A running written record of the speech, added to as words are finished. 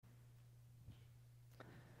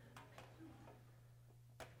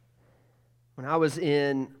When I was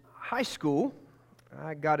in high school,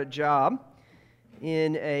 I got a job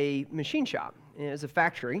in a machine shop. It was a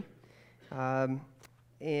factory.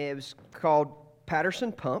 It was called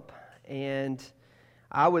Patterson Pump, and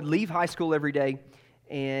I would leave high school every day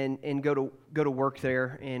and go to work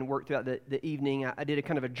there and work throughout the evening. I did a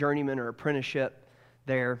kind of a journeyman or apprenticeship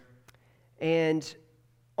there. And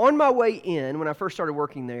on my way in, when I first started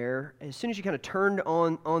working there, as soon as you kind of turned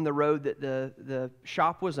on the road that the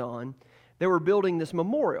shop was on, they were building this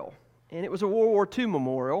memorial. And it was a World War II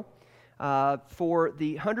memorial for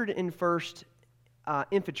the 101st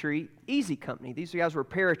Infantry Easy Company. These guys were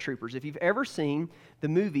paratroopers. If you've ever seen the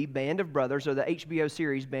movie Band of Brothers or the HBO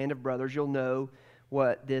series Band of Brothers, you'll know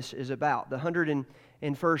what this is about. The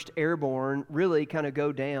 101st Airborne really kind of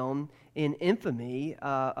go down in infamy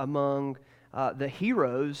among the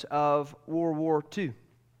heroes of World War II.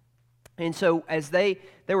 And so as they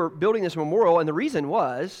were building this memorial, and the reason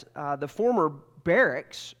was the former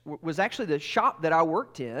barracks was actually the shop that I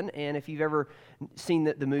worked in. And if you've ever seen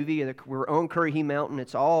the movie, we're on Currahee Mountain,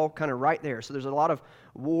 it's all kind of right there. So there's a lot of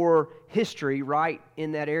war history right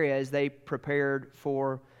in that area as they prepared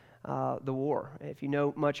for the war. If you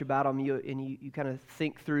know much about them, you kind of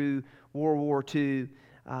think through World War II,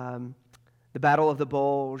 the Battle of the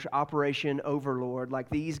Bulge, Operation Overlord, like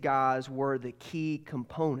these guys were the key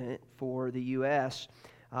component for the U.S.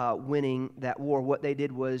 Winning that war. What they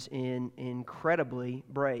did was incredibly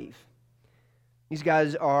brave. These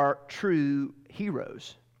guys are true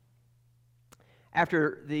heroes.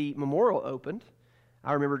 After the memorial opened,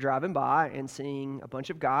 I remember driving by and seeing a bunch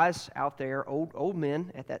of guys out there, old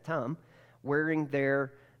men at that time, wearing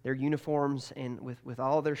their uniforms and with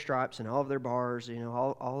all of their stripes and all of their bars,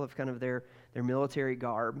 all of kind of their military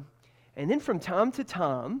garb. And then from time to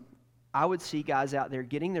time, I would see guys out there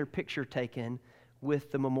getting their picture taken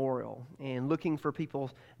with the memorial and looking for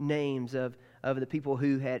people's names of the people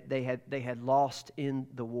who they had lost in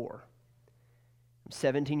the war. I'm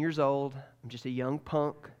 17 years old. I'm just a young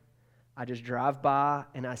punk. I just drive by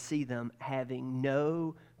and I see them having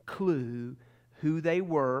no clue who they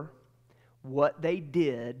were, what they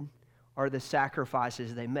did, or the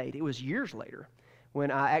sacrifices they made. It was years later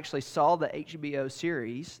when I actually saw the HBO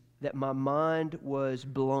series that my mind was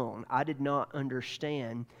blown. I did not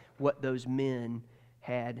understand what those men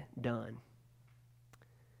had done.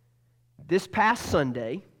 This past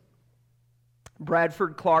Sunday,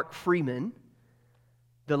 Bradford Clark Freeman,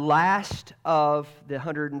 the last of the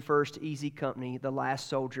 101st Easy Company, the last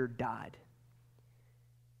soldier, died,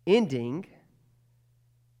 ending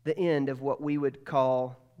the end of what we would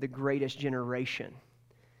call the greatest generation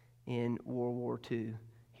in World War II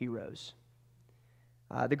heroes.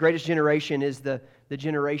 The greatest generation is the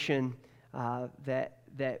generation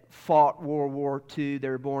that fought World War II. They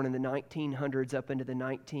were born in the 1900s up into the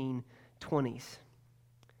 1920s.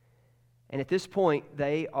 And at this point,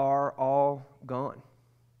 they are all gone.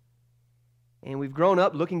 And we've grown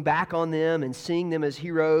up looking back on them and seeing them as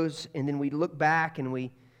heroes, and then we look back and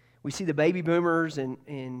we see the baby boomers, and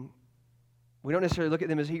we don't necessarily look at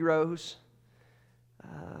them as heroes.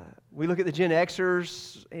 We look at the Gen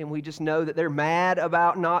Xers, and we just know that they're mad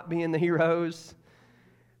about not being the heroes.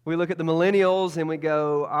 We look at the millennials, and we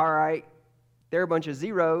go, all right, they're a bunch of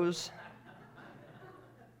zeros.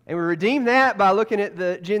 And we redeem that by looking at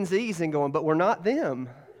the Gen Zs and going, but we're not them.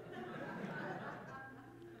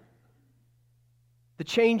 The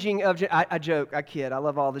changing of... I joke, I kid, I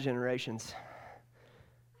love all the generations.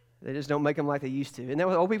 They just don't make them like they used to. Isn't that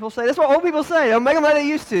what old people say? That's what old people say. Don't make them like they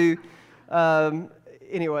used to.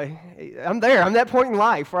 Anyway, I'm there. I'm that point in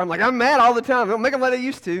life where I'm like, I'm mad all the time. Don't make them like they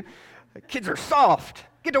used to. Kids are soft.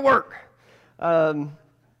 Get to work. More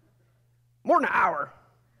than an hour.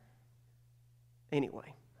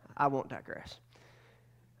 Anyway, I won't digress.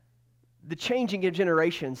 The changing of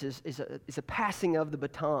generations is a passing of the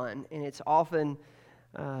baton, and it's often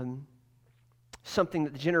something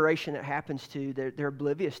that the generation that happens to, they're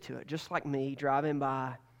oblivious to it. Just like me, driving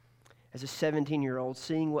by as a 17-year-old,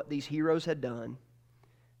 seeing what these heroes had done,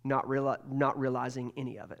 not realizing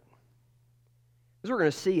any of it. As we're going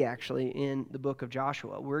to see, actually, in the book of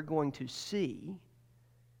Joshua, we're going to see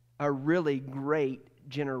a really great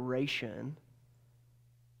generation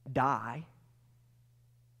die,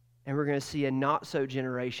 and we're going to see a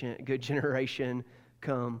good generation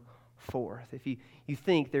come forth. If you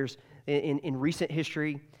think there's, in recent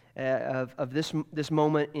history of this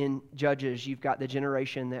moment in Judges, you've got the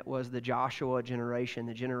generation that was the Joshua generation,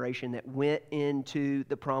 the generation that went into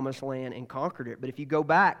the promised land and conquered it. But if you go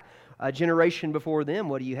back a generation before them,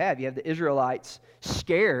 what do you have? You have the Israelites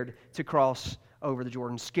scared to cross over the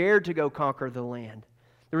Jordan, scared to go conquer the land.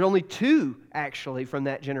 There were only two, actually, from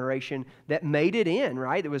that generation that made it in,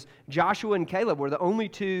 right? It was Joshua and Caleb were the only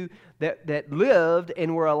two that lived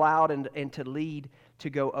and were allowed and to lead to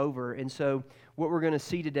go over. And so what we're going to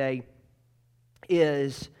see today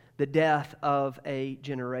is the death of a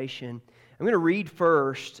generation. I'm going to read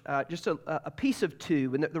first just a piece of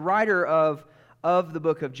two. And the writer of the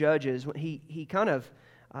book of Judges, he kind of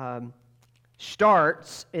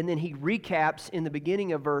starts and then he recaps in the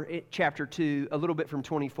beginning of chapter 2 a little bit from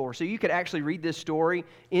 24. So you could actually read this story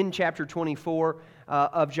in chapter 24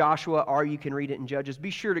 of Joshua, or you can read it in Judges.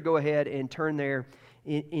 Be sure to go ahead and turn there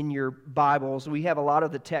in your Bibles. We have a lot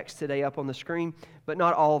of the text today up on the screen, but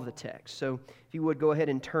not all of the text. So if you would go ahead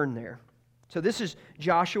and turn there. So this is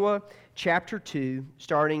Joshua chapter 2,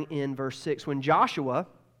 starting in verse 6. When Joshua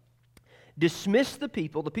dismissed the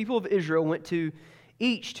people of Israel went to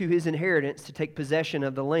each to his inheritance to take possession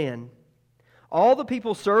of the land. All the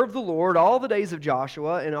people served the Lord all the days of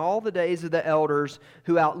Joshua and all the days of the elders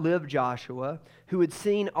who outlived Joshua, who had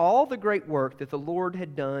seen all the great work that the Lord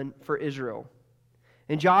had done for Israel.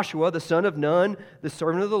 And Joshua, the son of Nun, the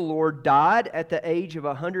servant of the Lord, died at the age of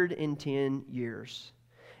 110 years.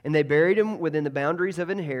 And they buried him within the boundaries of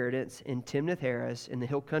inheritance in Timnath-Heres, in the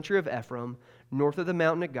hill country of Ephraim, north of the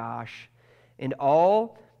mountain of Gosh. And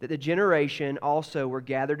all that the generation also were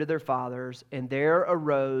gathered to their fathers, and there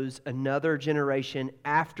arose another generation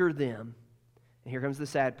after them. And here comes the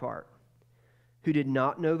sad part, who did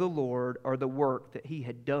not know the Lord or the work that he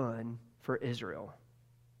had done for Israel.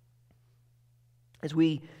 As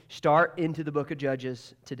we start into the book of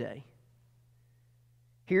Judges today,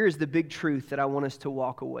 here is the big truth that I want us to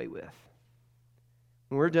walk away with.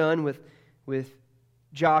 When we're done with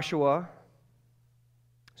Joshua,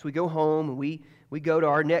 so we go home and we go to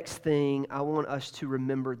our next thing, I want us to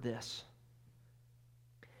remember this.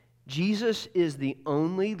 Jesus is the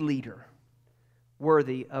only leader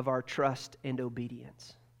worthy of our trust and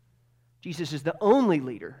obedience. Jesus is the only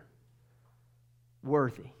leader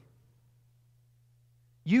worthy.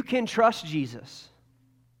 You can trust Jesus.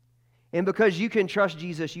 And because you can trust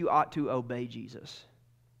Jesus, you ought to obey Jesus.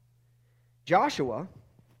 Joshua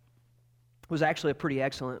was actually a pretty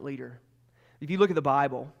excellent leader. If you look at the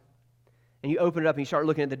Bible, and you open it up and you start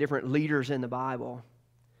looking at the different leaders in the Bible,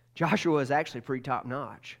 Joshua is actually pretty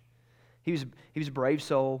top-notch. He was a brave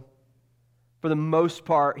soul. For the most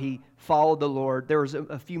part, he followed the Lord. There was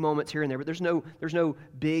a few moments here and there, but there's no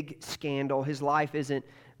big scandal. His life isn't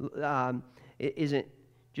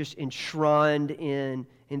just enshrined in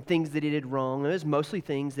things that he did wrong. It was mostly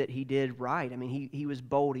things that he did right. I mean, he was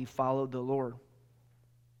bold. He followed the Lord.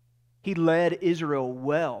 He led Israel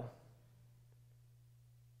well.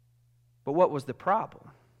 But what was the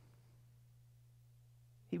problem?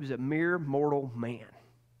 He was a mere mortal man,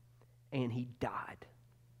 and he died.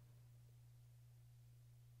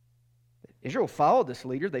 Israel followed this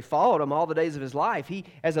leader. They followed him all the days of his life.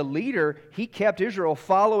 As a leader, he kept Israel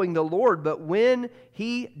following the Lord. But when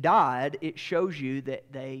he died, it shows you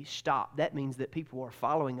that they stopped. That means that people are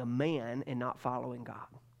following a man and not following God.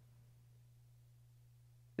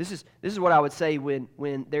 This is what I would say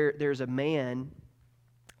when there's a man,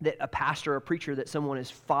 that a pastor or a preacher that someone is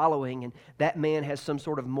following, and that man has some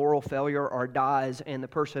sort of moral failure or dies, and the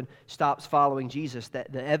person stops following Jesus,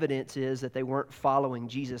 that the evidence is that they weren't following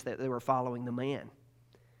Jesus, that they were following the man.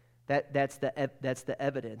 That's the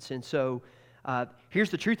evidence. And so here's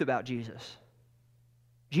the truth about Jesus.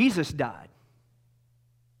 Jesus died.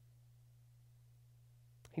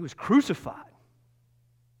 He was crucified.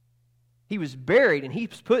 He was buried, and he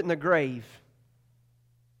was put in the grave.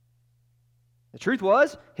 The truth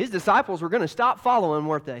was, his disciples were going to stop following,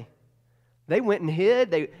 weren't they? They went and hid.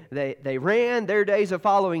 They ran. Their days of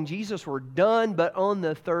following Jesus were done. But on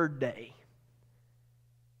the third day,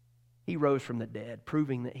 he rose from the dead,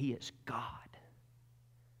 proving that he is God.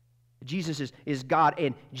 Jesus is God,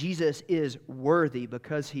 and Jesus is worthy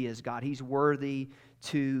because he is God. He's worthy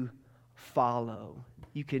to follow.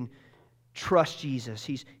 You can trust Jesus.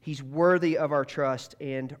 He's worthy of our trust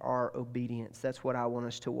and our obedience. That's what I want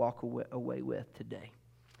us to walk away with today.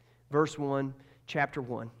 Verse 1, chapter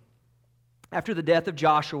 1. After the death of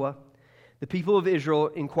Joshua, the people of Israel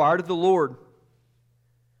inquired of the Lord,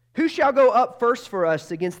 "Who shall go up first for us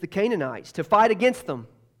against the Canaanites to fight against them?"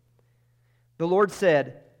 The Lord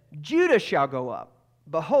said, "Judah shall go up.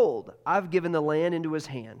 Behold, I've given the land into his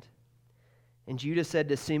hand." And Judah said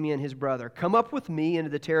to Simeon his brother, "Come up with me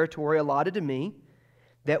into the territory allotted to me,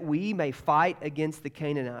 that we may fight against the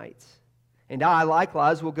Canaanites. And I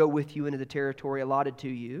likewise will go with you into the territory allotted to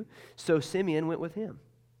you." So Simeon went with him.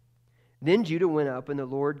 Then Judah went up, and the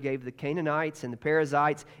Lord gave the Canaanites and the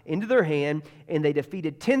Perizzites into their hand, and they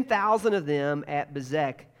defeated 10,000 of them at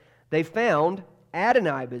Bezek. They found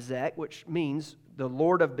Adonai-Bezek, which means the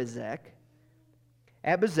Lord of Bezek,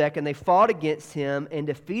 at Bezek, and they fought against him and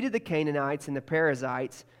defeated the Canaanites and the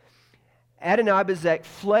Perizzites. Adonai-Bezek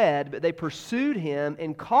fled, but they pursued him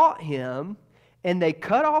and caught him, and they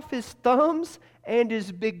cut off his thumbs and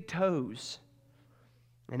his big toes.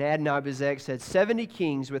 And Adonai-Bezek said, 70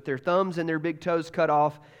 kings with their thumbs and their big toes cut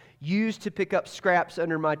off used to pick up scraps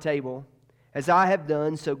under my table. As I have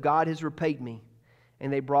done, so God has repaid me.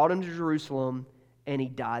 And they brought him to Jerusalem, and he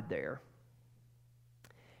died there.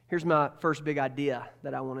 Here's my first big idea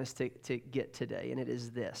that I want us to get today, and it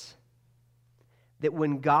is this. That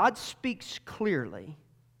when God speaks clearly,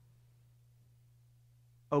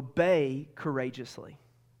 obey courageously.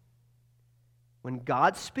 When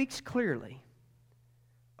God speaks clearly,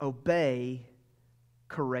 obey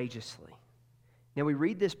courageously. Now we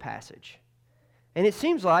read this passage, and it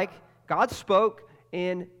seems like God spoke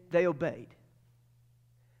and they obeyed.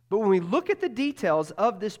 But when we look at the details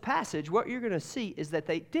of this passage, what you're going to see is that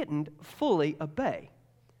they didn't fully obey.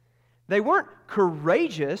 They weren't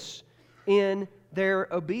courageous in their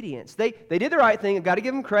obedience. They did the right thing. I've got to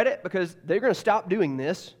give them credit because they're going to stop doing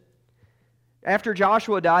this. After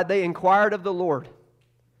Joshua died, they inquired of the Lord.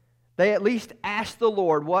 They at least asked the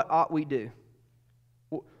Lord, what ought we do?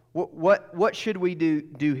 What should we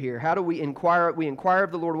do here? How do we inquire? We inquire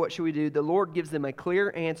of the Lord, what should we do? The Lord gives them a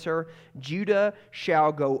clear answer. Judah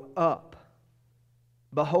shall go up.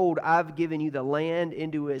 Behold, I've given you the land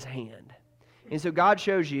into his hand. And so God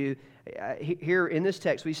shows you, here in this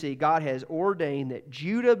text we see God has ordained that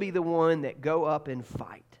Judah be the one that go up and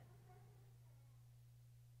fight.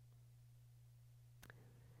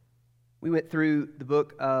 We went through the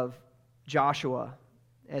book of Joshua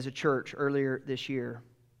as a church earlier this year.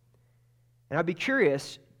 And I'd be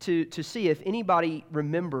curious to see if anybody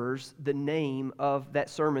remembers the name of that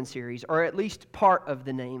sermon series, or at least part of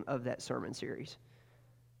the name of that sermon series.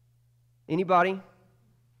 Anybody?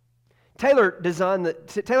 Taylor designed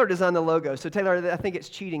the logo, so Taylor, I think it's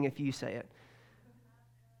cheating if you say it.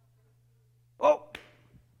 Oh!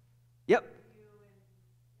 Yep.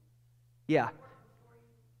 Yeah.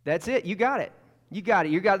 That's it. You got it. You got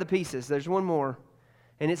it. You got the pieces. There's one more.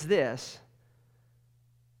 And it's this.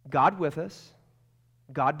 God with us,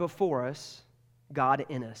 God before us, God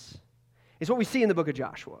in us. It's what we see in the book of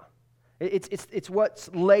Joshua. It's what's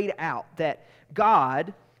laid out, that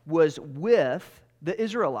God was with the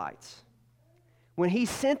Israelites. When he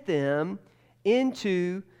sent them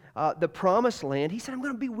into the promised land, he said, I'm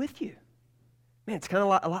going to be with you. Man, it's kind of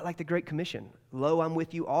a lot like the Great Commission. Lo, I'm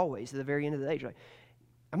with you always, at the very end of the age. Right?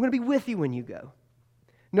 I'm going to be with you when you go.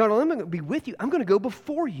 Not only am I going to be with you, I'm going to go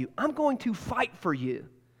before you. I'm going to fight for you.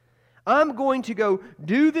 I'm going to go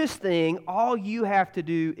do this thing. All you have to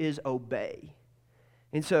do is obey.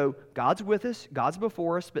 And so God's with us, God's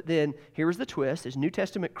before us, but then here's the twist. As New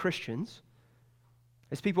Testament Christians,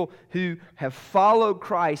 as people who have followed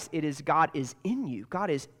Christ, it is God is in you. God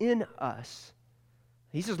is in us.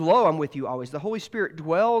 He says, lo, I'm with you always. The Holy Spirit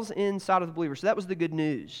dwells inside of the believer. So that was the good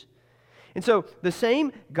news. And so the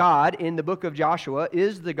same God in the book of Joshua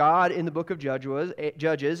is the God in the book of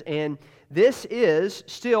Judges, and this is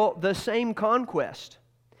still the same conquest.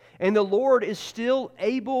 And the Lord is still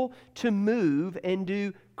able to move and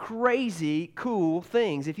do crazy, cool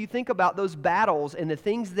things. If you think about those battles and the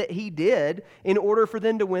things that he did in order for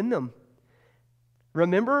them to win them.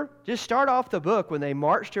 Remember, just start off the book when they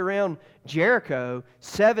marched around Jericho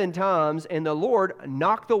 7 times and the Lord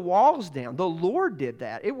knocked the walls down. The Lord did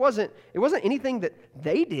that. It wasn't anything that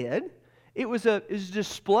they did. It was a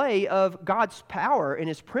display of God's power and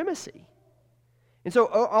his primacy. And so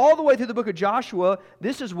all the way through the book of Joshua,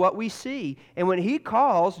 this is what we see. And when he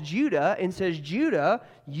calls Judah and says, Judah,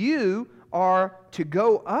 you are to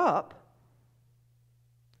go up,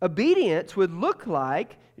 obedience would look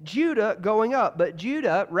like Judah going up, but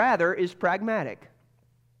Judah rather is pragmatic.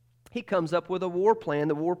 He comes up with a war plan,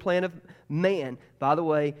 the war plan of man. By the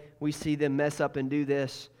way, we see them mess up and do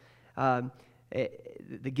this. The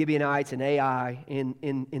Gibeonites and Ai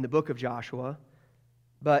in the book of Joshua.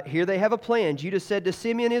 But here they have a plan. Judah said to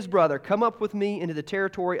Simeon his brother, come up with me into the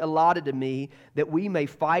territory allotted to me, that we may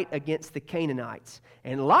fight against the Canaanites.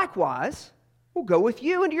 And likewise, we'll go with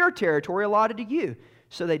you into your territory allotted to you.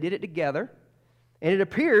 So they did it together. And it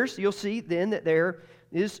appears, you'll see then, that there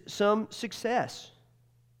is some success.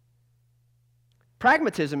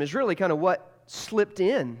 Pragmatism is really kind of what slipped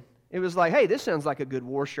in. It was like, hey, this sounds like a good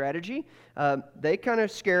war strategy. They kind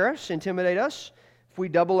of scare us, intimidate us. If we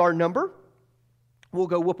double our number, we'll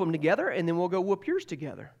go whoop them together, and then we'll go whoop yours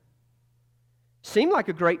together. Seemed like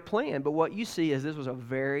a great plan, but what you see is this was a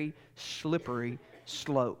very slippery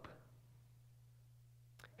slope.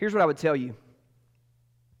 Here's what I would tell you,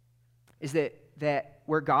 is that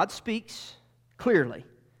where God speaks clearly,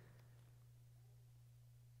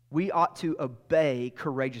 we ought to obey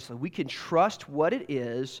courageously. We can trust what it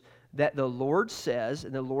is that the Lord says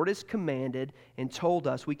and the Lord has commanded and told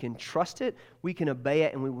us. We can trust it, we can obey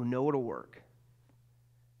it, and we will know it'll work.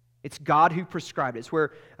 It's God who prescribed it. It's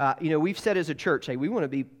where, we've said as a church, hey, we want to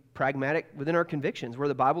be pragmatic within our convictions. Where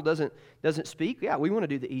the Bible doesn't speak, yeah, we want to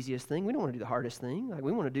do the easiest thing. We don't want to do the hardest thing. Like,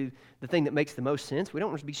 we want to do the thing that makes the most sense. We don't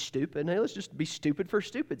want to be stupid. Hey, let's just be stupid for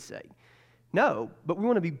stupid's sake. No, but we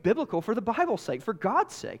want to be biblical for the Bible's sake, for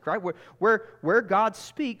God's sake, right? Where God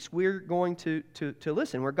speaks, we're going to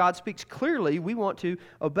listen. Where God speaks clearly, we want to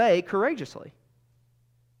obey courageously.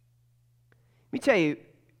 Let me tell you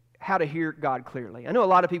how to hear God clearly. I know a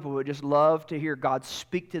lot of people would just love to hear God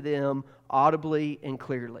speak to them audibly and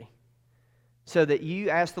clearly. So that you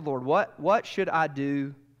ask the Lord, what should I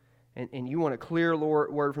do? And you want a clear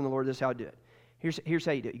word from the Lord, this is how I do it. Here's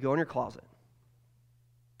how you do it. You go in your closet.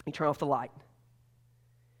 You turn off the light.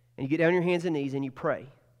 And you get down on your hands and knees and you pray.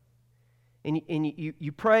 And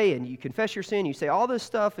you pray and you confess your sin. You say all this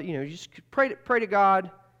stuff, you just pray to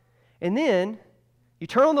God. And then you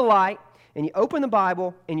turn on the light and you open the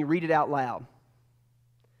Bible and you read it out loud.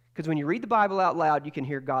 Because when you read the Bible out loud, you can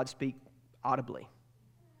hear God speak audibly.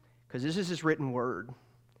 Because this is His written word.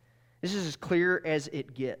 This is as clear as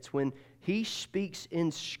it gets. When He speaks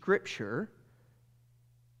in Scripture,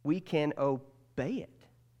 we can obey it.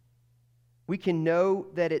 We can know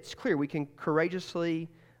that it's clear. We can courageously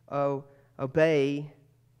obey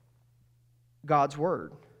God's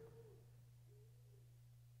word.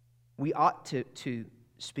 We ought to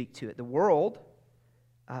speak to it. The world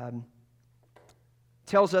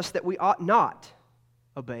tells us that we ought not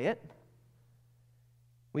obey it.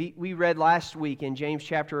 We read last week in James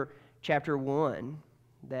chapter 1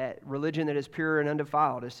 that religion that is pure and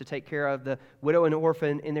undefiled is to take care of the widow and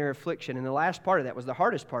orphan in their affliction. And the last part of that was the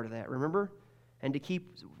hardest part of that, remember? And to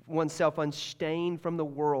keep oneself unstained from the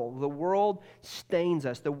world. The world stains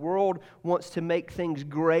us. The world wants to make things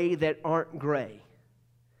gray that aren't gray.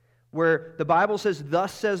 Where the Bible says,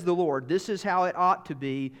 thus says the Lord, this is how it ought to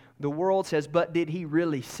be, the world says, but did He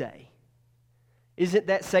really say? Isn't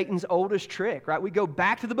that Satan's oldest trick, right? We go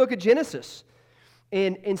back to the book of Genesis.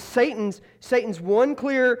 And Satan's one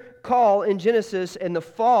clear call in Genesis and the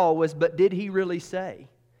fall was, but did He really say?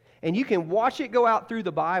 And you can watch it go out through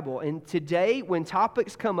the Bible. And today, when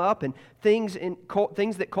topics come up and things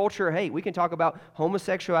that culture hate, we can talk about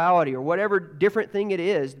homosexuality or whatever different thing it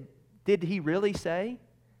is. Did He really say?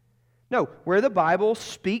 No, where the Bible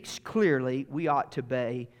speaks clearly, we ought to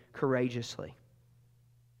obey courageously.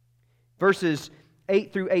 Verses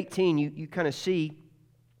 8 through 18, you kind of see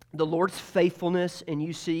the Lord's faithfulness, and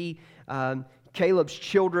you see Caleb's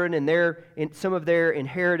children and some of their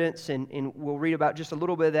inheritance, and we'll read about just a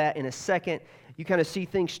little bit of that in a second. You kind of see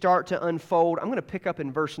things start to unfold. I'm going to pick up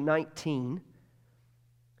in verse 19,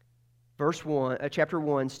 chapter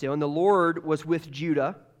 1 still. And the Lord was with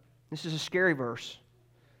Judah. This is a scary verse.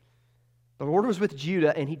 The Lord was with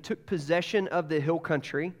Judah, and He took possession of the hill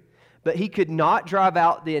country, but He could not drive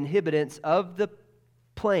out the inhabitants of the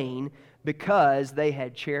plain because they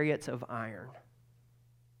had chariots of iron.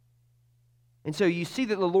 And so you see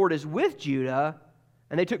that the Lord is with Judah,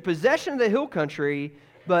 and they took possession of the hill country,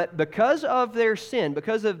 but because of their sin,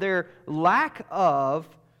 because of their lack of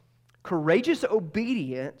courageous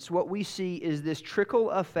obedience, what we see is this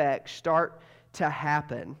trickle effect start to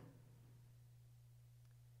happen.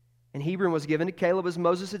 And Hebron was given to Caleb as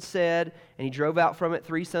Moses had said, and he drove out from it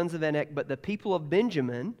 3 sons of Anak. But the people of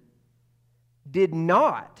Benjamin did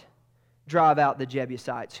not drive out the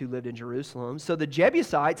Jebusites who lived in Jerusalem. So the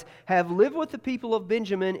Jebusites have lived with the people of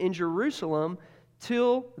Benjamin in Jerusalem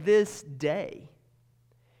till this day.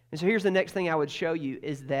 And so here's the next thing I would show you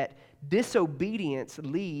is that disobedience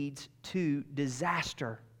leads to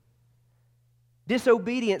disaster.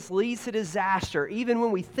 Disobedience leads to disaster. Even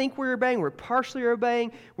when we think we're obeying, we're partially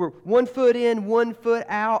obeying, we're 1 foot in, 1 foot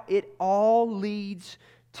out, it all leads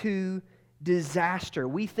to disaster.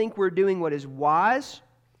 We think we're doing what is wise,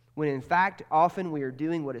 when in fact, often we are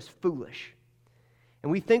doing what is foolish.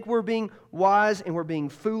 And we think we're being wise and we're being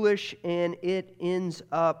foolish, and it ends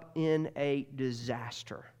up in a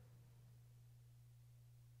disaster.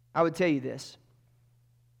 I would tell you this,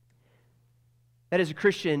 that as a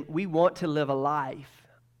Christian, we want to live a life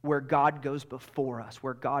where God goes before us,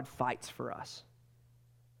 where God fights for us.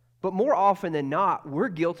 But more often than not, we're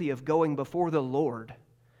guilty of going before the Lord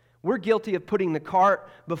We're guilty of putting the cart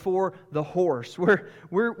before the horse.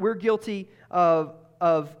 We're guilty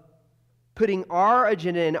of putting our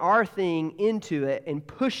agenda and our thing into it and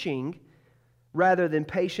pushing rather than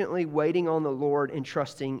patiently waiting on the Lord and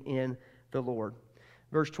trusting in the Lord.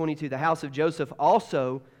 Verse 22, the house of Joseph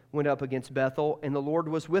also went up against Bethel, and the Lord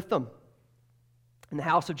was with them. And the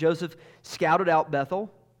house of Joseph scouted out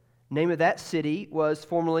Bethel. The name of that city was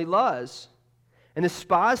formerly Luz. And the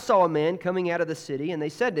spies saw a man coming out of the city, and they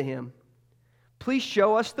said to him, "Please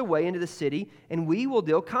show us the way into the city, and we will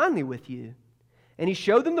deal kindly with you." And he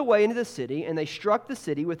showed them the way into the city, and they struck the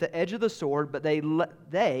city with the edge of the sword, but they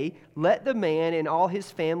let the man and all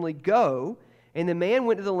his family go. And the man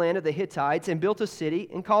went to the land of the Hittites and built a city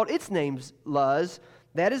and called its name Luz.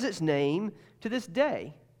 That is its name to this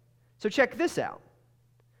day. So check this out.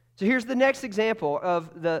 So here's the next example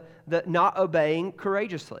of the not obeying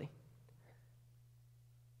courageously.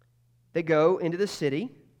 They go into the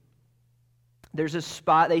city. There's a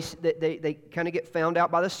spy. They kind of get found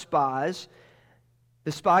out by the spies.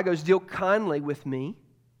 The spy goes, "Deal kindly with me."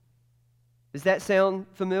 Does that sound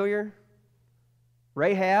familiar?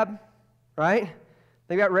 Rahab, right?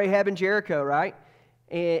 They got Rahab in Jericho, right?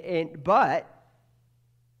 But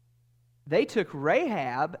they took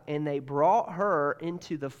Rahab and they brought her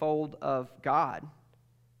into the fold of God.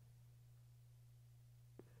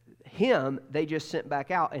 Him, they just sent back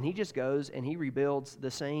out, and he just goes and he rebuilds the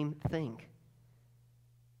same thing.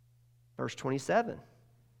 Verse 27.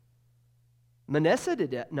 Manasseh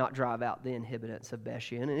did not drive out the inhabitants of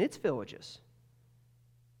Bethshean and its villages.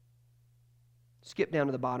 Skip down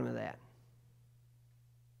to the bottom of that.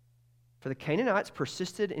 For the Canaanites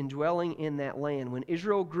persisted in dwelling in that land. When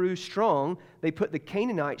Israel grew strong, they put the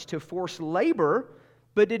Canaanites to forced labor,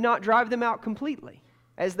 but did not drive them out completely,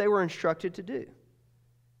 as they were instructed to do.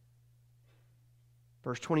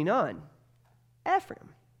 Verse 29,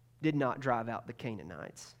 Ephraim did not drive out the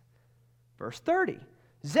Canaanites. Verse 30,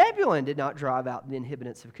 Zebulun did not drive out the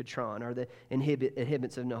inhabitants of Kitron or the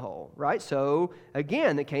inhabitants of Nahal, right? So,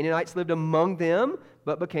 again, the Canaanites lived among them,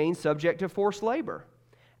 but became subject to forced labor.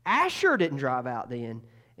 Asher didn't drive out the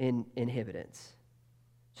inhabitants.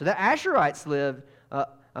 So the Asherites lived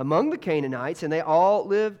among the Canaanites, and they all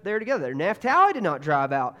lived there together. Naphtali did not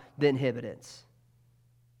drive out the inhabitants.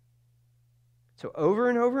 So over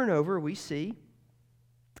and over and over, we see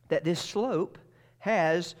that this slope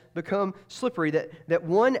has become slippery, that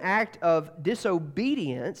one act of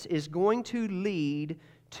disobedience is going to lead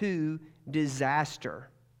to disaster.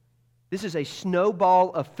 This is a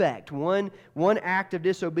snowball effect. One act of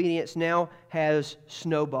disobedience now has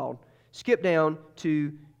snowballed. Skip down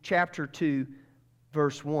to chapter 2,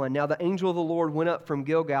 verse 1. Now the angel of the Lord went up from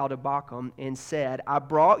Gilgal to Bochum and said, "I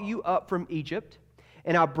brought you up from Egypt,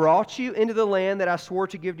 and I brought you into the land that I swore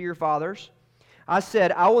to give to your fathers. I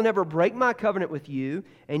said, I will never break my covenant with you,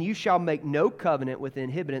 and you shall make no covenant with the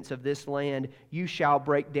inhabitants of this land. You shall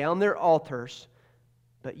break down their altars,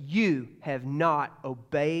 but you have not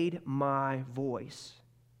obeyed my voice.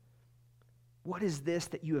 What is this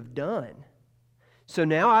that you have done? So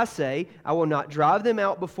now I say, I will not drive them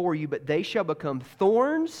out before you, but they shall become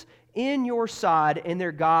thorns in your side, and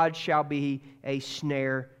their God shall be a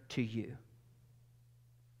snare to you."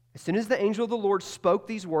 As soon as the angel of the Lord spoke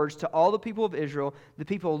these words to all the people of Israel, the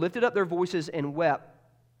people lifted up their voices and wept,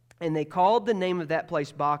 and they called the name of that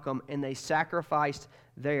place Bochum, and they sacrificed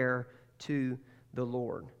there to the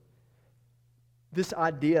Lord. This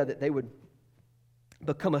idea that they would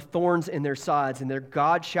become a thorns in their sides, and their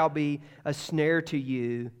God shall be a snare to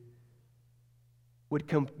you, would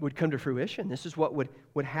come to fruition. This is what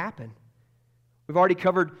would happen. We've already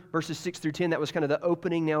covered verses 6 through 10. That was kind of the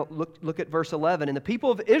opening. Now look at verse 11. And the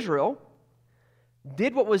people of Israel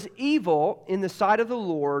did what was evil in the sight of the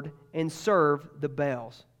Lord and served the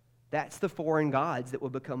Baals. That's the foreign gods that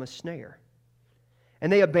would become a snare.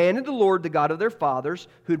 And they abandoned the Lord, the God of their fathers,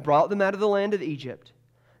 who had brought them out of the land of Egypt.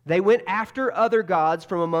 They went after other gods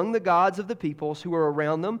from among the gods of the peoples who were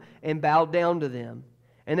around them and bowed down to them.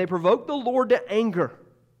 And they provoked the Lord to anger.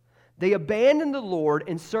 They abandoned the Lord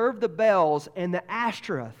and served the Baals and the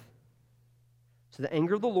Ashtoreth. So the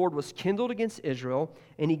anger of the Lord was kindled against Israel,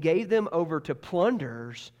 and he gave them over to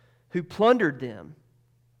plunderers who plundered them.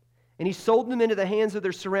 And he sold them into the hands of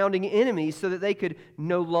their surrounding enemies so that they could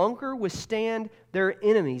no longer withstand their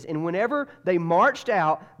enemies. And whenever they marched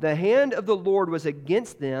out, the hand of the Lord was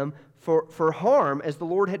against them for harm, as the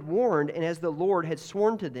Lord had warned and as the Lord had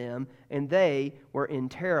sworn to them, and they were in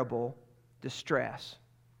terrible distress.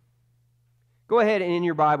 Go ahead and in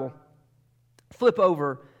your Bible, flip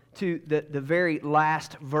over to the very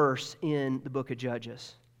last verse in the book of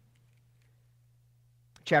Judges.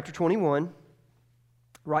 Chapter 21,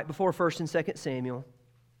 right before 1st and 2nd Samuel,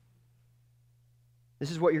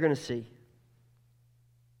 this is what you're going to see.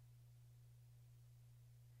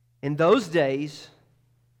 In those days,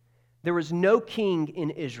 there was no king in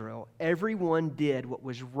Israel. Everyone did what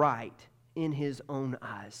was right in his own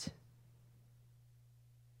eyes.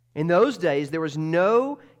 In those days, there was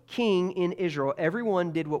no king in Israel.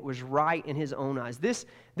 Everyone did what was right in his own eyes.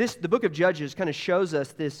 The book of Judges kind of shows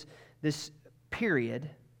us this period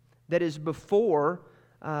that is before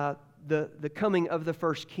the coming of the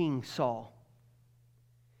first king, Saul.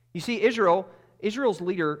 You see, Israel's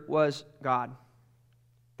leader was God.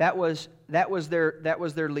 That was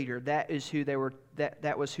their leader. That is who they were.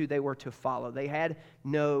 That was who they were to follow. They had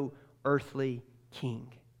no earthly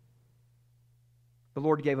king. The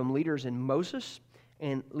Lord gave them leaders in Moses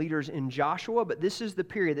and leaders in Joshua, but this is the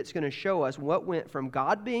period that's going to show us what went from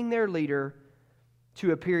God being their leader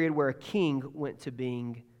to a period where a king went to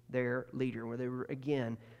being their leader, where they were,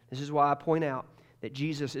 again, this is why I point out that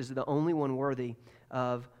Jesus is the only one worthy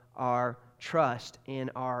of our trust and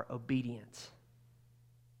our obedience.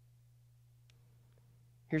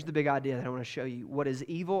 Here's the big idea that I want to show you. What is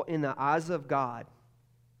evil in the eyes of God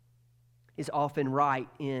is often right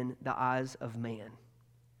in the eyes of man.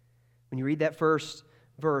 When you read that first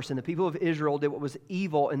verse, and the people of Israel did what was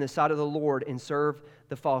evil in the sight of the Lord and served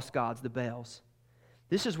the false gods, the Baals.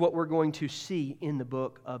 This is what we're going to see in the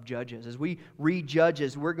book of Judges. As we read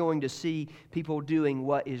Judges, we're going to see people doing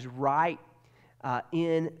what is right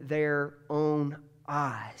in their own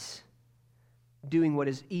eyes, doing what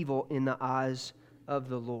is evil in the eyes of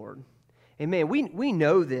the Lord. And man, we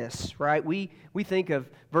know this, right? We think of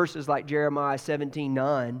verses like Jeremiah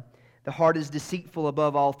 17:9. The heart is deceitful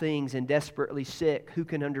above all things and desperately sick. Who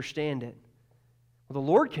can understand it? Well,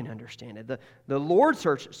 the Lord can understand it. The Lord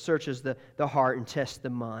searches the heart and tests the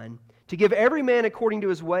mind, to give every man according to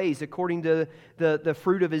his ways, according to the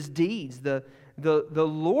fruit of his deeds. The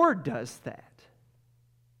Lord does that.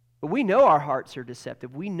 But we know our hearts are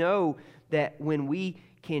deceptive. We know that when we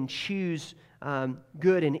can choose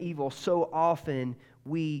good and evil, so often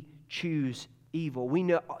we choose evil. We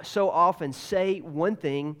know so often say one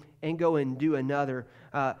thing and go and do another.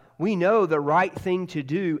 We know the right thing to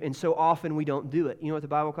do, and so often we don't do it. You know what the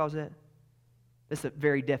Bible calls that? That's the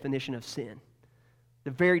very definition of sin.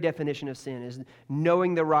 The very definition of sin is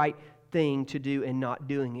knowing the right thing to do and not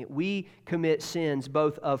doing it. We commit sins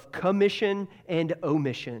both of commission and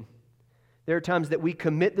omission. There are times that we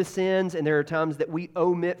commit the sins, and there are times that we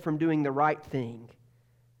omit from doing the right thing.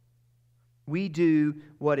 We do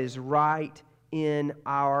what is right in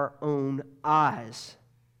our own eyes.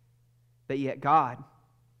 But yet God,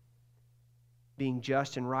 being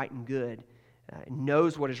just and right and good,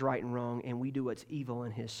 knows what is right and wrong, and we do what's evil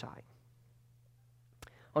in His sight.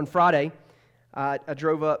 On Friday, I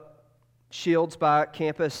drove up Shields by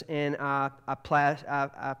campus, and I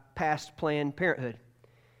passed Planned Parenthood.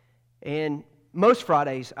 And most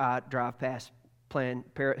Fridays I drive past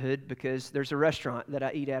Planned Parenthood because there's a restaurant that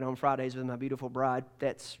I eat at on Fridays with my beautiful bride.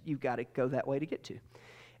 You've got to go that way to get to.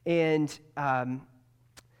 And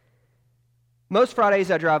most Fridays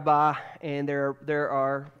I drive by, and there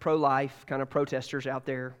are pro-life kind of protesters out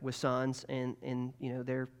there with signs, and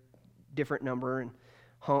they're different number, and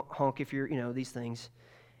honk if you're these things.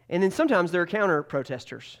 And then sometimes there are counter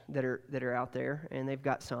protesters that are out there, and they've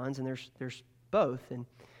got signs, and there's both. And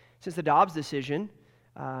since the Dobbs decision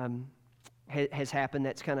has happened,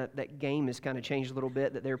 that game has kind of changed a little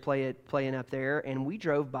bit, that they're playing up there. And we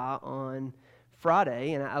drove by on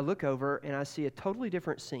Friday, and I look over and I see a totally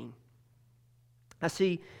different scene. I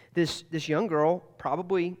see this young girl,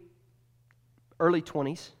 probably early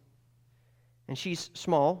 20s, and she's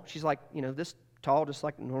small. She's like this tall, just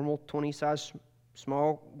like a normal 20-size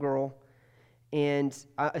small girl. And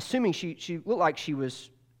assuming she looked like she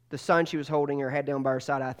was. The sign she was holding or had down by her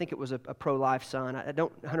side, I think it was a pro-life sign. I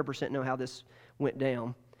don't 100% know how this went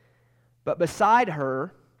down. But beside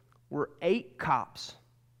her were 8 cops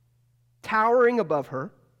towering above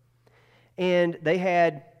her. And they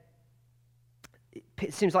had,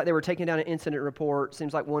 it seems like they were taking down an incident report.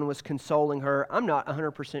 Seems like one was consoling her. I'm not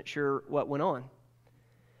 100% sure what went on.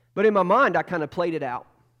 But in my mind, I kind of played it out.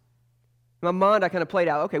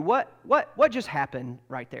 Okay, what just happened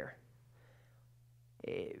right there?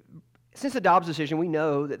 Since the Dobbs decision, we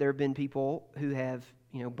know that there have been people who have,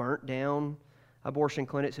 burnt down abortion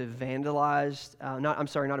clinics, who have vandalized,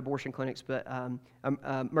 not abortion clinics, but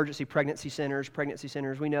emergency pregnancy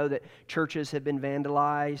centers. We know that churches have been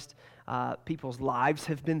vandalized. People's lives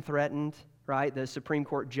have been threatened, right? The Supreme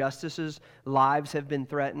Court justices' lives have been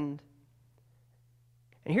threatened.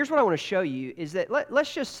 And here's what I want to show you is that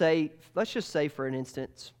let's just say for an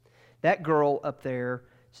instance, that girl up there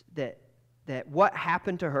that what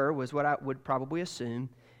happened to her was what I would probably assume,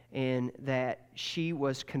 and that she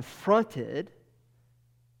was confronted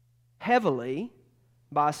heavily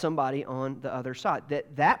by somebody on the other side.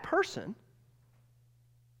 That person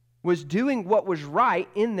was doing what was right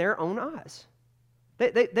in their own eyes.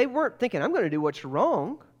 They weren't thinking, I'm going to do what's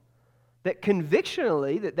wrong. That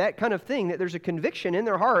convictionally, that kind of thing, that there's a conviction in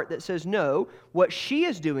their heart that says, no, what she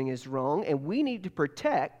is doing is wrong, and we need to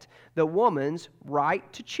protect the woman's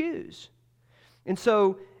right to choose. And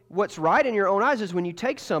so what's right in your own eyes is when you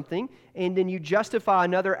take something and then you justify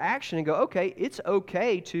another action and go, okay, it's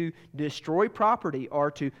okay to destroy property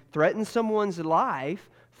or to threaten someone's life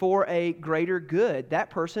for a greater good. That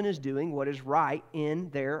person is doing what is right in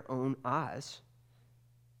their own eyes.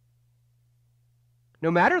 No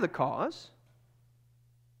matter the cause,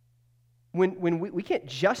 when we can't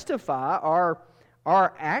justify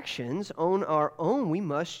our actions on our own, we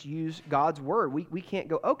must use God's word. We can't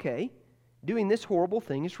go, okay, doing this horrible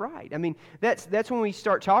thing is right. I mean, that's when we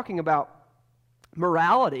start talking about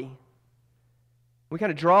morality. We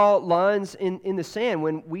kind of draw lines in the sand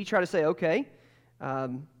when we try to say, okay,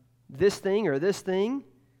 this thing or this thing,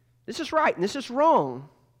 this is right and this is wrong.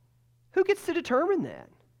 Who gets to determine that?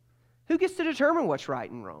 Who gets to determine what's right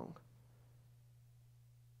and wrong?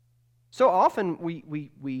 So often we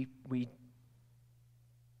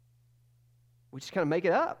just kind of make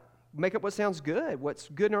it up. Make up what sounds good, what's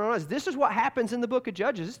good in our own eyes. This is what happens in the book of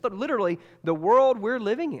Judges. This is literally the world we're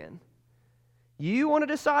living in. You want to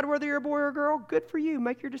decide whether you're a boy or a girl? Good for you.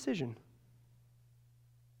 Make your decision.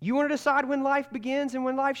 You want to decide when life begins and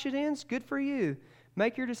when life should end? Good for you.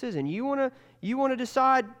 Make your decision. You want to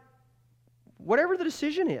decide whatever the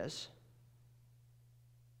decision is.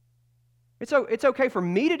 It's okay for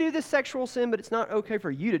me to do this sexual sin, but it's not okay for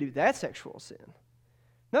you to do that sexual sin.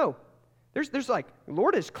 No. There's like, the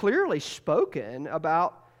Lord has clearly spoken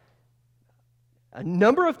about a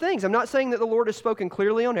number of things. I'm not saying that the Lord has spoken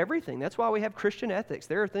clearly on everything. That's why we have Christian ethics.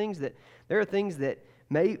 There are things that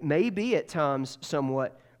may be at times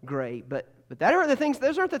somewhat gray, but those aren't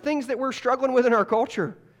the things that we're struggling with in our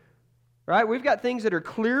culture. Right? We've got things that are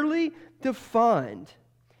clearly defined.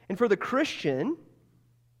 And for the Christian,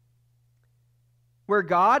 where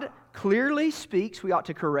God clearly speaks, we ought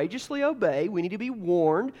to courageously obey. We need to be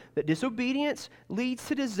warned that disobedience leads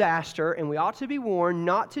to disaster, and we ought to be warned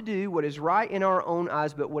not to do what is right in our own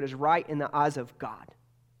eyes, but what is right in the eyes of God.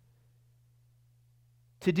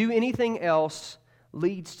 To do anything else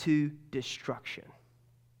leads to destruction.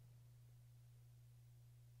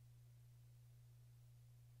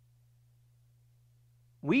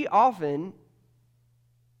 We often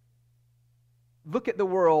look at the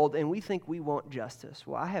world and we think we want justice.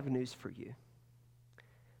 Well, I have news for you.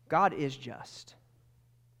 God is just.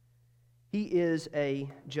 He is a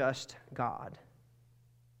just God.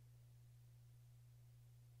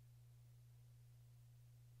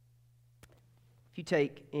 If you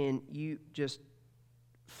take and you just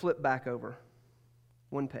flip back over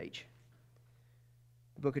one page,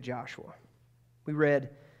 the book of Joshua.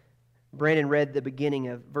 Brandon read the beginning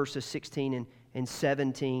of verses 16 and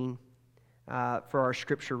 17 for our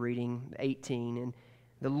scripture reading, 18. And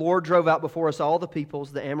the Lord drove out before us all the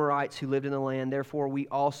peoples, the Amorites who lived in the land. Therefore, we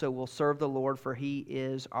also will serve the Lord, for He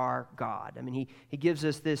is our God. I mean, He gives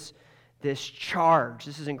us this charge.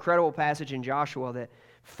 This is an incredible passage in Joshua that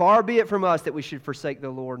far be it from us that we should forsake the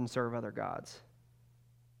Lord and serve other gods.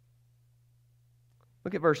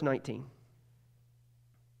 Look at verse 19.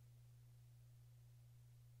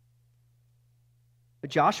 But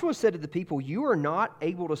Joshua said to the people, "You are not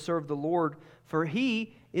able to serve the Lord, for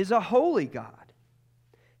He is a holy God.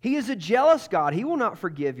 He is a jealous God. He will not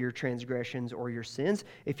forgive your transgressions or your sins.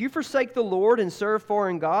 If you forsake the Lord and serve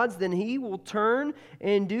foreign gods, then He will turn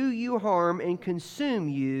and do you harm and consume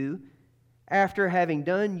you after having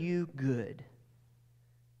done you good."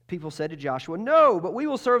 People said to Joshua, "No, but we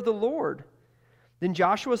will serve the Lord." Then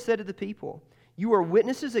Joshua said to the people, "You are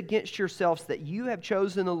witnesses against yourselves that you have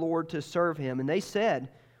chosen the Lord to serve Him." And they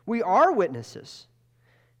said, "We are witnesses."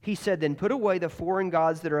 He said, "Then put away the foreign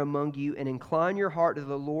gods that are among you and incline your heart to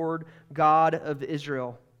the Lord God of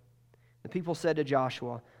Israel." The people said to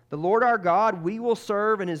Joshua, "The Lord our God we will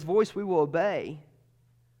serve, and His voice we will obey."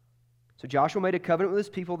 So Joshua made a covenant with his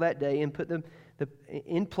people that day and put them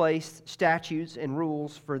in place statutes and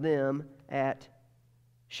rules for them at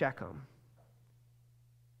Shechem.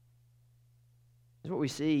 This is what we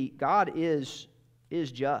see. God is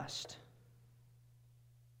just.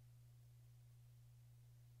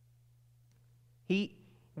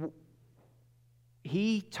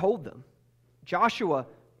 He told them. Joshua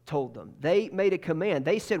told them. They made a command.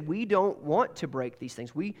 They said, "We don't want to break these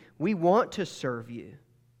things. We want to serve you."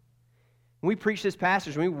 When we preached this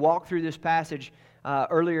passage, when we walked through this passage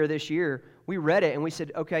earlier this year, we read it and we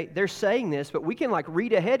said, okay, they're saying this, but we can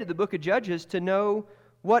read ahead to the book of Judges to know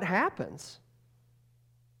what happens.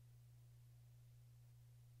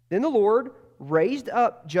 Then the Lord raised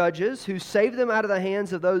up judges who saved them out of the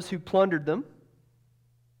hands of those who plundered them.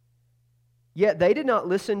 Yet they did not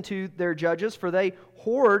listen to their judges, for they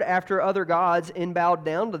whored after other gods and bowed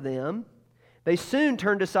down to them. They soon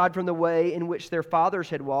turned aside from the way in which their fathers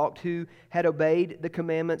had walked, who had obeyed the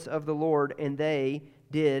commandments of the Lord, and they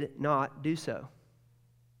did not do so.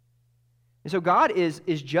 And so God is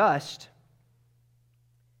just,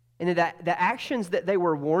 and that the actions that they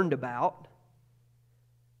were warned about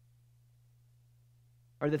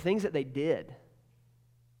are the things that they did.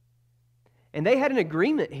 And they had an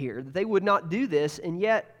agreement here that they would not do this, and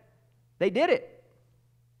yet they did it.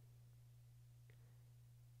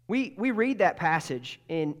 We read that passage,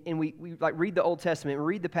 and we read the Old Testament, and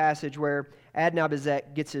read the passage where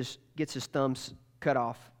Adonai-Bezek gets his thumbs cut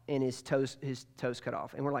off and his toes cut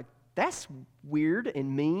off. And we're like, that's weird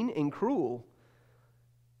and mean and cruel.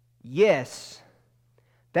 Yes,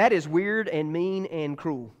 that is weird and mean and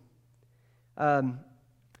cruel.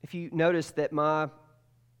 If you notice that my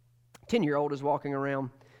 10-year-old is walking around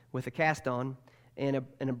with a cast on and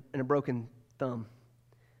a broken thumb.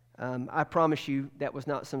 I promise you that was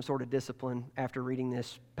not some sort of discipline after reading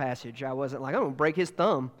this passage. I wasn't like, I'm going to break his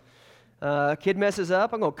thumb. Kid messes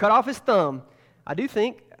up, I'm going to cut off his thumb. I do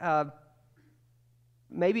think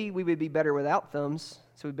maybe we would be better without thumbs,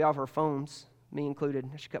 so we'd be off our phones, me included.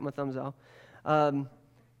 I should cut my thumbs off. But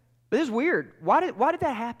this is weird. Why did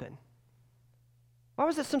that happen? Why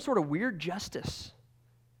was that some sort of weird justice?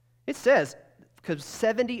 It says, because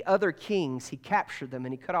 70 other kings, he captured them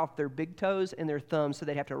and he cut off their big toes and their thumbs so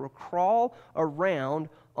they'd have to crawl around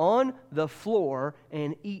on the floor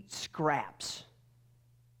and eat scraps.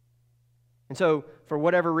 And so, for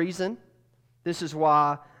whatever reason, this is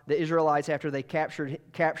why the Israelites, after they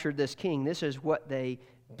captured this king, this is what they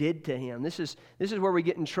did to him. This is where we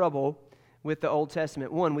get in trouble with the Old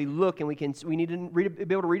Testament. One, we look and we need to be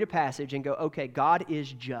able to read a passage and go, okay, God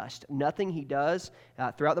is just. Nothing he does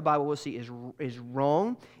throughout the Bible we'll see is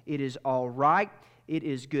wrong. It is all right. It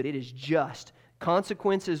is good. It is just.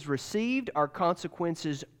 Consequences received are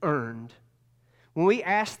consequences earned. When we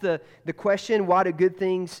ask the question, why do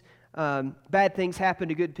bad things happen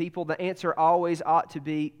to good people, the answer always ought to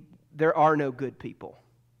be, there are no good people.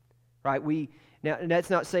 Right? Now that's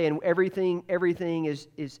not saying everything is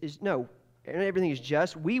no. And everything is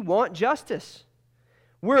just. We want justice.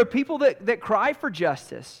 We're a people that cry for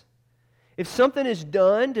justice. If something is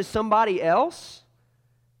done to somebody else,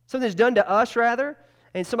 something's done to us rather,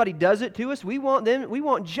 and somebody does it to us, we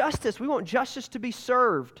want justice. We want justice to be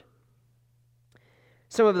served.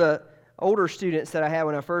 Some of the older students that I had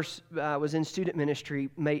when I first was in student ministry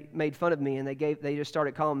made fun of me, and they just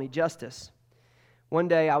started calling me Justice. One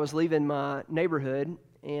day I was leaving my neighborhood,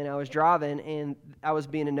 and I was driving, and I was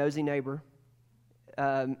being a nosy neighbor.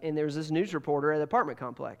 And there was this news reporter at the apartment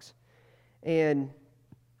complex. And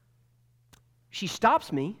she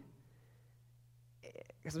stops me,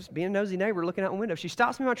 because I was being a nosy neighbor looking out the window. She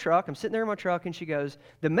stops me in my truck. I'm sitting there in my truck, and she goes,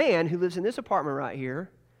 the man who lives in this apartment right here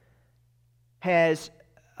has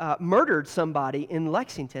murdered somebody in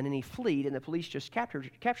Lexington, and he fled, and the police just captured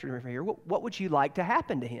him from here. What would you like to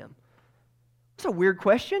happen to him? It's a weird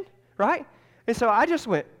question, right? And so I just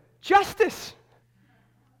went, justice.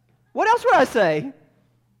 What else would I say?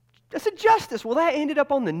 I said justice. Well, that ended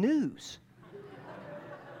up on the news.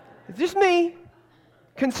 It's just me,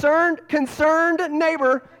 concerned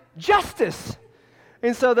neighbor, justice.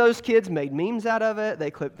 And so those kids made memes out of it. They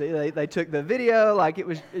took the video like it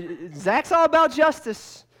was, Zach's all about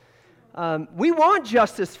justice. We want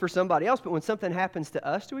justice for somebody else, but when something happens to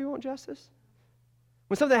us, do we want justice?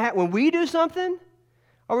 When we do something,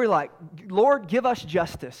 are we like, Lord, give us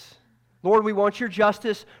justice? Lord, we want your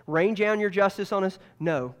justice. Rain down your justice on us.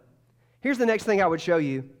 No. Here's the next thing I would show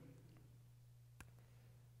you.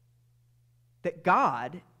 That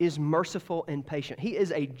God is merciful and patient. He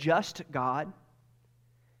is a just God,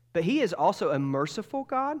 but He is also a merciful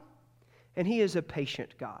God, and He is a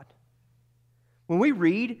patient God. When we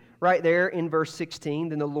read right there in verse 16,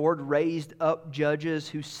 then the Lord raised up judges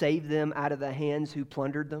who saved them out of the hands who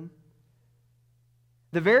plundered them.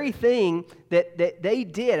 The very thing that they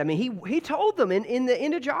did, I mean, he told them in the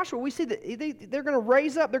end of Joshua, we see that they're going to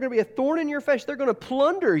raise up, they're going to be a thorn in your face, they're going to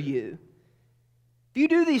plunder you. If you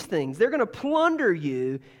do these things, they're going to plunder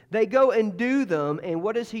you. They go and do them, and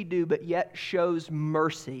what does He do but yet shows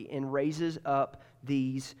mercy and raises up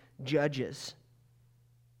these judges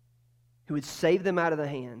who would save them out of the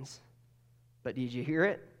hands. But did you hear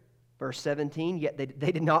it? Verse 17, yet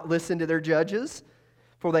they did not listen to their judges,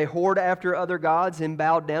 for they whored after other gods and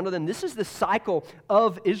bowed down to them. This is the cycle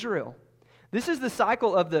of Israel. This is the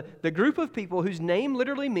cycle of the group of people whose name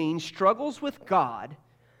literally means struggles with God,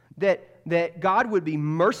 that God would be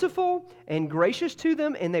merciful and gracious to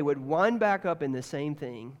them, and they would wind back up in the same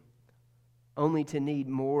thing, only to need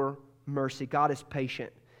more mercy. God is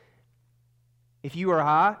patient. If you or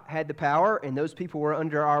I had the power and those people were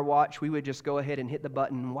under our watch, we would just go ahead and hit the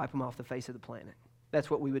button and wipe them off the face of the planet. That's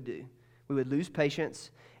what we would do. We would lose patience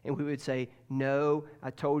and we would say, no, I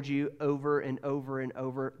told you over and over and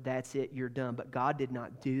over, that's it, you're done. But God did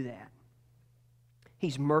not do that.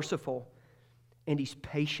 He's merciful and He's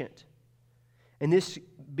patient. And this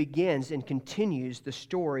begins and continues the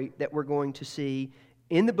story that we're going to see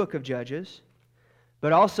in the book of Judges,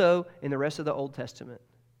 but also in the rest of the Old Testament.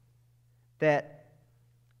 That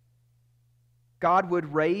God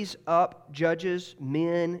would raise up judges,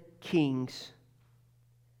 men, kings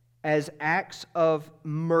as acts of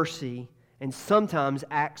mercy and sometimes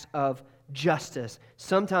acts of justice,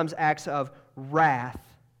 sometimes acts of wrath.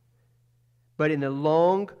 But in the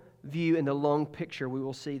long view, in the long picture, we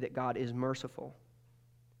will see that God is merciful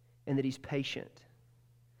and that He's patient.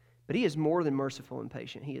 But He is more than merciful and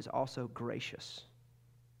patient. He is also gracious.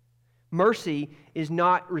 Mercy is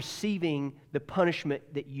not receiving the punishment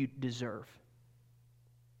that you deserve.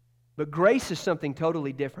 But grace is something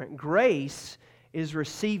totally different. Grace is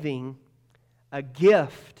receiving a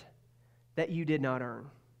gift that you did not earn.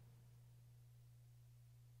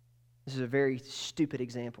 This is a very stupid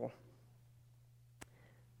example.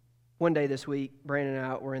 One day this week, Brandon and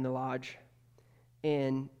I were in the lodge,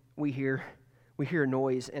 and we hear a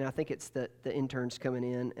noise, and I think it's the interns coming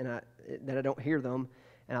in, and I don't hear them.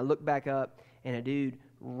 And I look back up, and a dude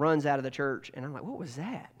runs out of the church, and I'm like, what was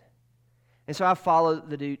that? And so I follow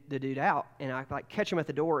the dude out, and I catch him at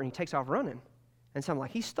the door, and he takes off running. And so I'm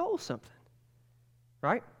like, he stole something,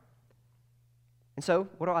 right? And so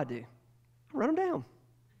what do? I run him down.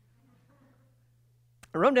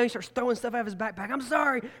 I run him down, he starts throwing stuff out of his backpack. I'm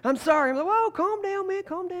sorry. I'm like, whoa, calm down, man,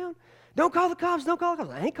 calm down. Don't call the cops.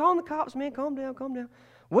 I ain't calling the cops, man, calm down.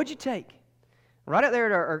 What'd you take? Right out there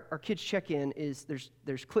at our kids' check-in is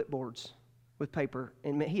there's clipboards with paper,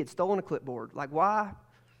 and he had stolen a clipboard. Like, why?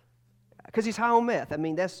 Because he's high on meth. I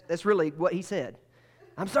mean, that's really what he said.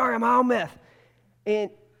 I'm sorry, I'm high on meth.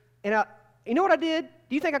 And you know what I did?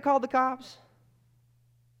 Do you think I called the cops?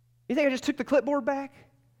 You think I just took the clipboard back?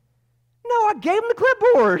 No, I gave him the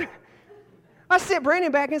clipboard. I sent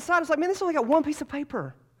Brandon back inside. I was like, man, this only got one piece of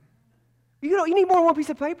paper. You need more than one piece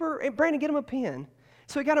of paper? And Brandon, get him a pen.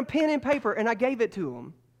 So he got him pen and paper, and I gave it to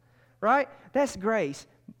him. Right? That's grace.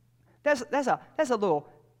 That's a little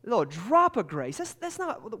drop of grace. That's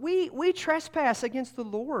not. We trespass against the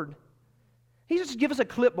Lord. He just give us a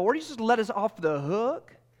clipboard. He just let us off the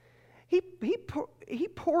hook. He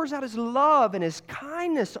pours out His love and His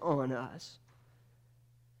kindness on us.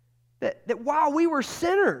 That while we were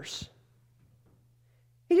sinners,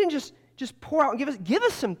 He didn't just pour out and give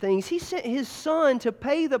us some things. He sent His Son to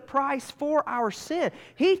pay the price for our sin.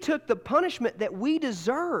 He took the punishment that we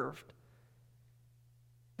deserved.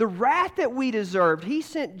 The wrath that we deserved. He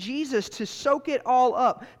sent Jesus to soak it all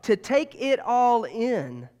up, to take it all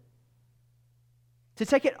in, to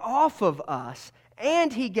take it off of us.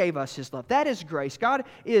 And He gave us His love. That is grace. God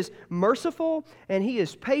is merciful, and He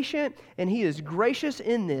is patient, and He is gracious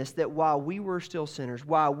in this, that while we were still sinners,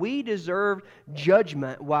 while we deserved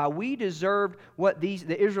judgment, while we deserved what the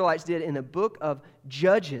Israelites did in the book of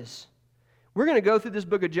Judges, we're going to go through this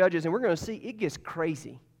book of Judges, and we're going to see it gets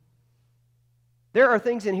crazy. There are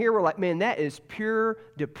things in here where like, man, that is pure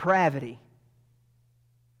depravity.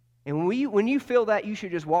 And when you feel that, you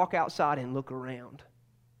should just walk outside and look around.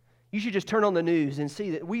 You should just turn on the news and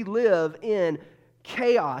see that we live in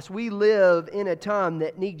chaos. We live in a time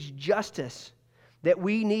that needs justice, that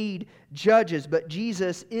we need judges, but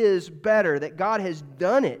Jesus is better, that God has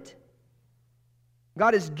done it.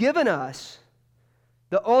 God has given us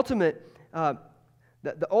the ultimate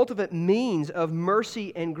means of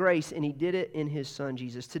mercy and grace, and He did it in His Son,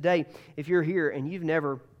 Jesus. Today, if you're here and you've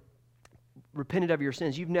never repented of your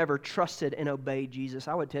sins, you've never trusted and obeyed Jesus,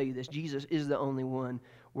 I would tell you this: Jesus is the only one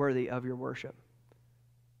worthy of your worship.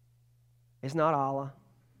 It's not Allah.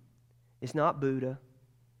 It's not Buddha.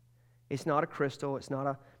 It's not a crystal. It's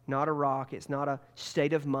not a rock. It's not a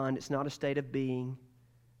state of mind. It's not a state of being.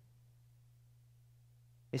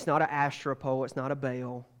 It's not an astropole. It's not a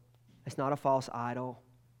Baal. It's not a false idol.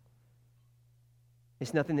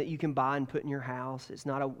 It's nothing that you can buy and put in your house. It's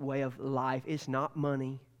not a way of life. It's not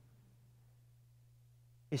money.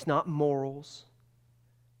 It's not morals.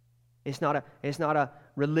 It's not a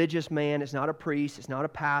religious man. It's not a priest. It's not a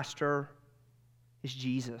pastor. It's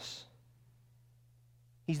Jesus.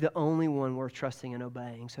 He's the only one worth trusting and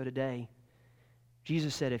obeying. So today,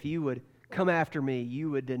 Jesus said, if you would come after me,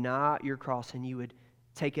 you would deny your cross and you would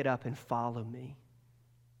take it up and follow me.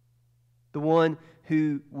 The one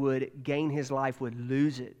who would gain his life would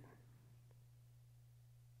lose it.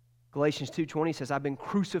 Galatians 2:20 says, I've been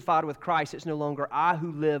crucified with Christ. It's no longer I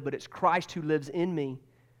who live, but it's Christ who lives in me.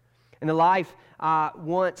 And the life I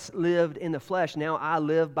once lived in the flesh, now I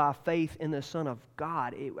live by faith in the Son of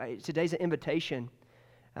God. Today's an invitation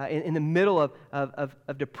in the middle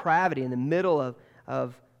of depravity, in the middle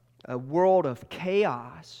of a world of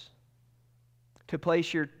chaos, to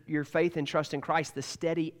place your faith and trust in Christ, the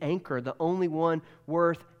steady anchor, the only one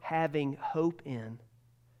worth having hope in.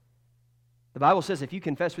 The Bible says if you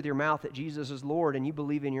confess with your mouth that Jesus is Lord and you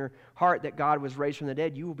believe in your heart that God was raised from the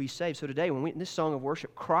dead, you will be saved. So today, when we in this song of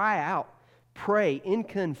worship, cry out, pray in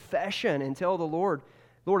confession and tell the Lord,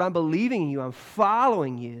 Lord, I'm believing in you, I'm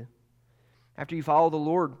following you. After you follow the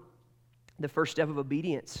Lord, the first step of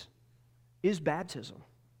obedience is baptism.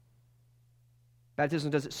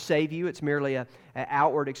 Baptism doesn't save you. It's merely an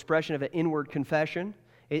outward expression of an inward confession.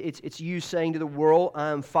 It's you saying to the world,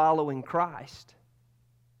 I'm following Christ.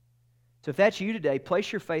 So if that's you today,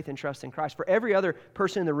 place your faith and trust in Christ. For every other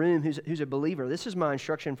person in the room who's a believer, this is my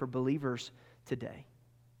instruction for believers today.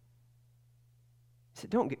 He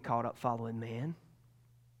said, don't get caught up following man.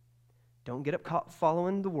 Don't get up caught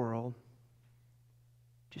following the world.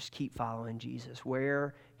 Just keep following Jesus.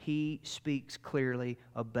 Where he speaks clearly,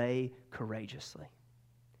 obey courageously.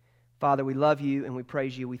 Father, we love you and we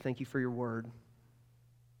praise you. We thank you for your word.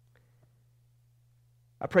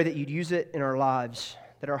 I pray that you'd use it in our lives,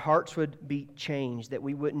 that our hearts would be changed, that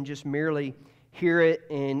we wouldn't just merely hear it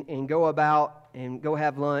and go about and go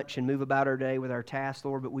have lunch and move about our day with our tasks,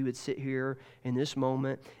 Lord, but we would sit here in this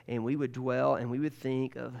moment and we would dwell and we would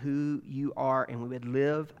think of who you are and we would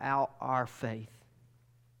live out our faith.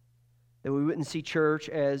 That we wouldn't see church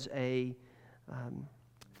as a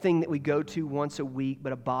thing that we go to once a week,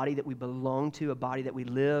 but a body that we belong to, a body that we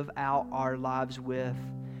live out our lives with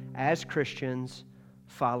as Christians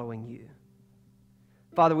following you.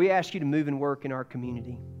 Father, we ask you to move and work in our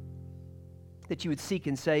community, that you would seek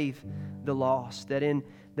and save the lost, that in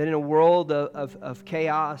a world of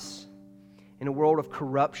chaos, in a world of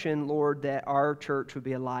corruption, Lord, that our church would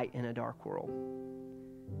be a light in a dark world.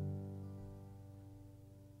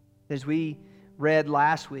 As we read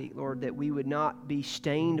last week, Lord, that we would not be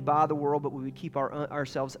stained by the world, but we would keep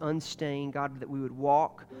ourselves unstained. God, that we would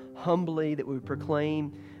walk humbly, that we would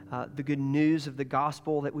proclaim the good news of the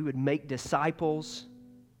gospel, that we would make disciples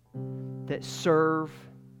that serve,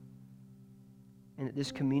 and that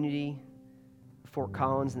this community, Fort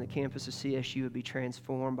Collins and the campus of CSU would be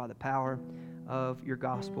transformed by the power of your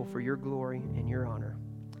gospel for your glory and your honor.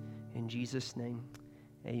 In Jesus' name,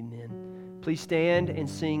 amen. Please stand and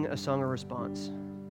sing a song of response.